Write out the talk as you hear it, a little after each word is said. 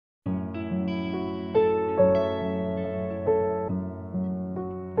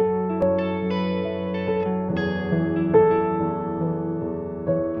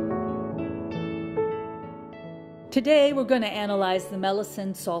Today we're going to analyze the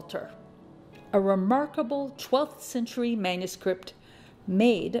Melisende Psalter, a remarkable 12th century manuscript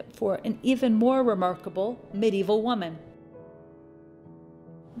made for an even more remarkable medieval woman.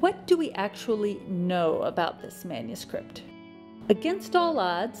 What do we actually know about this manuscript? Against all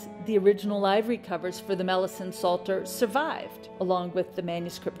odds, the original ivory covers for the Melisende Psalter survived, along with the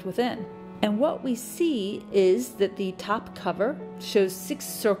manuscript within. And what we see is that the top cover shows 6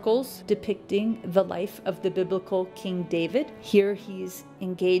 circles depicting the life of the biblical King David. Here he's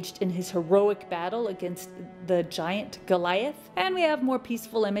engaged in his heroic battle against the giant Goliath. And we have more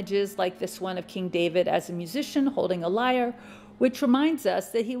peaceful images like this one of King David as a musician holding a lyre, which reminds us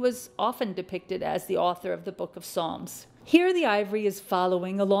that he was often depicted as the author of the Book of Psalms. Here the ivory is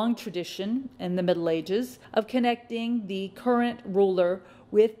following a long tradition in the Middle Ages of connecting the current ruler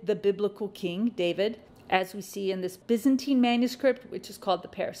with the biblical King David, as we see in this Byzantine manuscript, which is called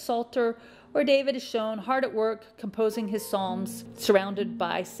the Psalter, where David is shown hard at work composing his psalms, surrounded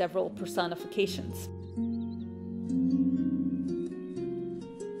by several personifications.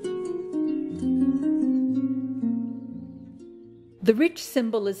 The rich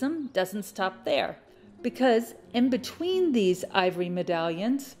symbolism doesn't stop there, because in between these ivory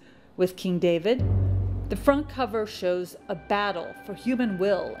medallions with King David, the front cover shows a battle for human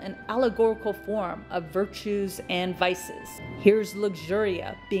will in allegorical form of virtues and vices. Here's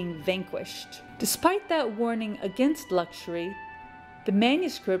Luxuria being vanquished. Despite that warning against luxury, the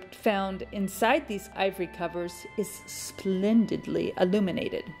manuscript found inside these ivory covers is splendidly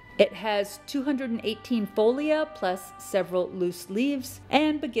illuminated. It has 218 folia plus several loose leaves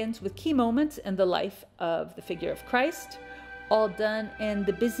and begins with key moments in the life of the figure of Christ, all done in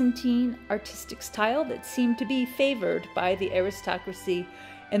the Byzantine artistic style that seemed to be favored by the aristocracy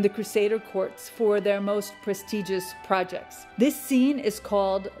in the Crusader courts for their most prestigious projects. This scene is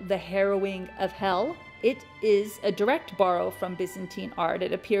called the Harrowing of Hell. It is a direct borrow from Byzantine art.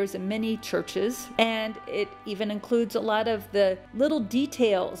 It appears in many churches, and it even includes a lot of the little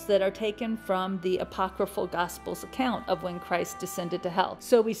details that are taken from the apocryphal Gospels account of when Christ descended to hell.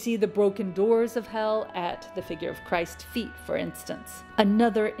 So we see the broken doors of hell at the figure of Christ's feet, for instance.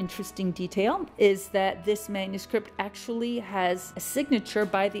 Another interesting detail is that this manuscript actually has a signature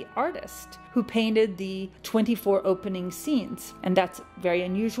by the artist who painted the 24 opening scenes. And that's a very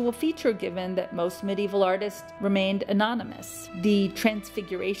unusual feature given that most medieval artists remained anonymous. The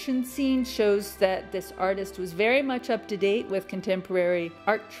Transfiguration scene shows that this artist was very much up to date with contemporary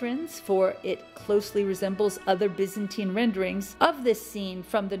art trends, for it closely resembles other Byzantine renderings of this scene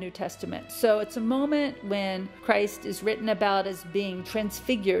from the New Testament. So it's a moment when Christ is written about as being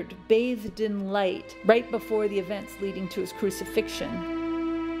transfigured, bathed in light, right before the events leading to his crucifixion.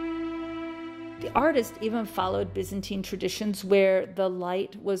 The artist even followed Byzantine traditions where the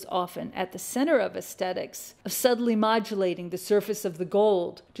light was often at the center of aesthetics, of subtly modulating the surface of the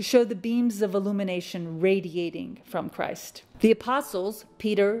gold to show the beams of illumination radiating from Christ. The apostles,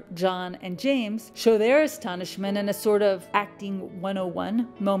 Peter, John, and James, show their astonishment in a sort of acting 101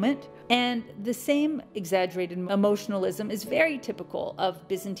 moment, and the same exaggerated emotionalism is very typical of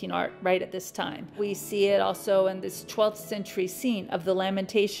Byzantine art right at this time. We see it also in this 12th century scene of the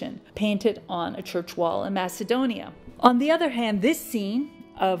Lamentation, painted on a church wall in Macedonia. On the other hand, this scene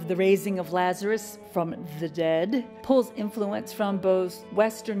of the raising of Lazarus from the dead pulls influence from both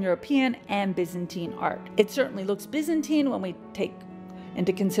Western European and Byzantine art. It certainly looks Byzantine when we take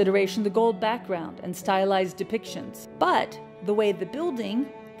into consideration the gold background and stylized depictions. But the way the building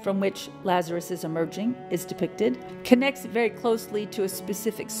from which Lazarus is emerging is depicted connects very closely to a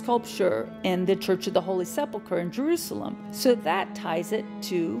specific sculpture in the Church of the Holy Sepulchre in Jerusalem. So that ties it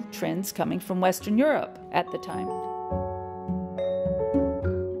to trends coming from Western Europe at the time.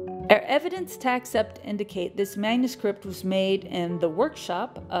 Our evidence stacks up to indicate this manuscript was made in the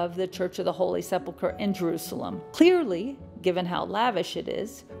workshop of the Church of the Holy Sepulchre in Jerusalem. Clearly, given how lavish it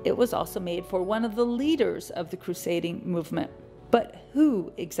is, it was also made for one of the leaders of the Crusading movement. But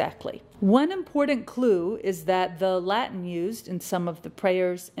who exactly? One important clue is that the Latin used in some of the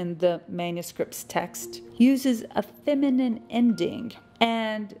prayers in the manuscript's text uses a feminine ending,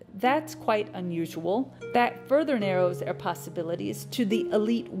 and that's quite unusual. That further narrows our possibilities to the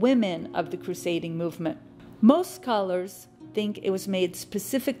elite women of the Crusading movement. Most scholars think it was made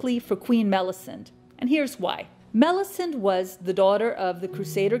specifically for Queen Melisende, and here's why. Melisende was the daughter of the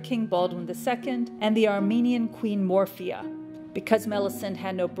Crusader King Baldwin II and the Armenian Queen Morphia. Because Melisende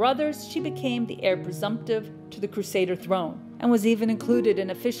had no brothers, she became the heir presumptive to the Crusader throne, and was even included in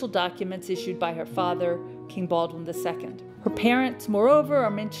official documents issued by her father, King Baldwin II. Her parents, moreover, are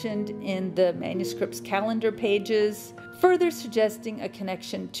mentioned in the manuscript's calendar pages, further suggesting a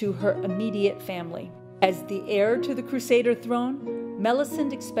connection to her immediate family. As the heir to the Crusader throne,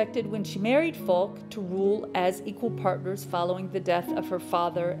 Melisende expected when she married Fulk to rule as equal partners following the death of her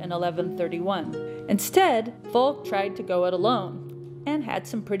father in 1131. Instead, Fulk tried to go it alone and had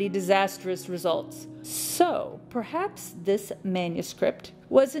some pretty disastrous results. So, perhaps this manuscript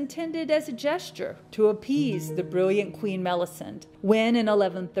was intended as a gesture to appease the brilliant Queen Melisende, when in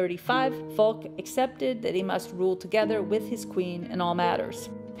 1135 Fulk accepted that he must rule together with his queen in all matters.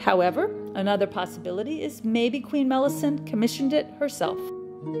 However, another possibility is maybe Queen Melisende commissioned it herself.